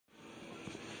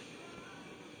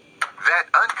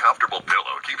That uncomfortable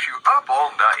pillow keeps you up all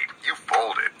night. You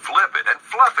fold it, flip it, and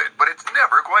fluff it, but it's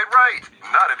never quite right.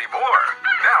 Not anymore.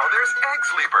 Now there's Egg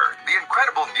Sleeper, the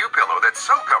incredible new pillow that's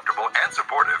so comfortable and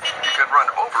supportive, you can run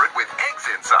over it with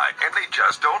eggs inside, and they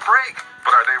just don't break.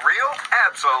 But are they real?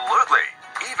 Absolutely.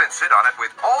 Even sit on it with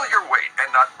all your weight,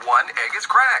 and not one egg is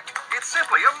cracked. It's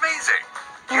simply amazing.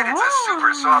 Yet it's a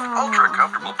super soft,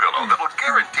 ultra-comfortable pillow that will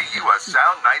guarantee you a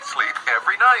sound night's sleep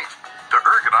every night. The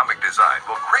ergonomic design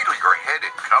will cradle your head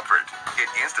in comfort.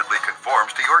 It instantly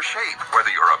conforms to your shape,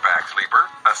 whether you're a back sleeper,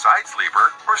 a side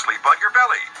sleeper, or sleep on your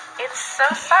belly. It's so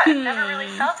soft. I've never really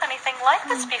felt anything like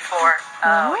this before.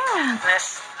 Oh, yeah.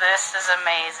 This is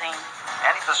amazing.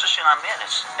 Any position I'm in,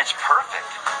 it's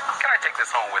perfect. Can I take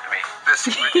this home with me? The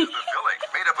secret is the filling,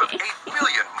 made up of 8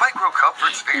 million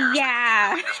micro-comfort spheres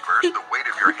that easily disperse the weight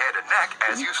of your head and neck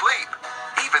as you sleep.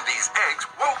 Even these eggs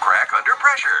won't crack under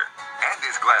pressure. And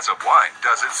this glass of wine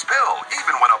doesn't spill,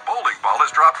 even when a bowling ball is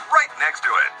dropped right next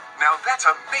to it. Now that's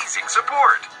amazing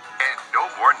support. And no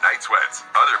more night sweats.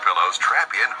 Other pillows trap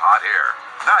in hot air.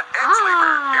 Not Egg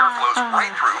Sleeper. Air flows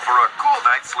right through for a cool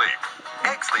night's sleep.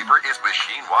 Egg Sleeper is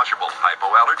machine washable,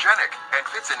 hypoallergenic, and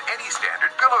fits in any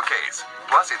standard pillowcase.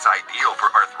 Plus, it's ideal for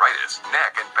arthritis,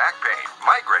 neck and back pain,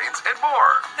 migraines, and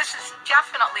more. This is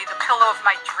definitely the pillow of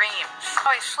my dreams.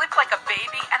 I sleep like a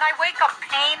baby, and I wake up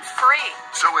pain-free.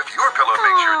 So if your pillow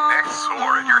makes your neck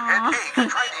sore and your head ache,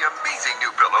 try the amazing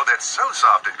new pillow that's so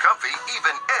soft and comfy,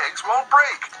 even eggs won't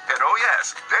break. And oh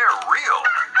yes, they're real.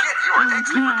 Get your Egg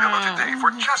Sleeper pillow today for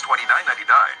just $29.99,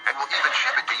 and we'll even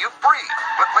ship it to you free.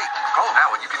 But wait, call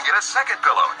now and you can get a second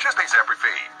pillow. Just pay separate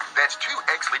fee. That's 2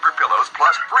 Egg Sleeper pillows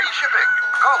plus free shipping.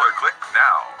 Call or click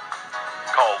now.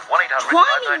 Call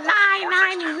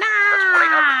 1-800-591-2462. That's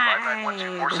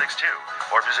 1-800-591-2462.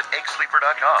 Or visit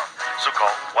eggsleeper.com. So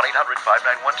call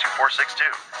 1-800-591-2462.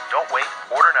 Don't wait.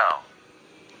 Order now.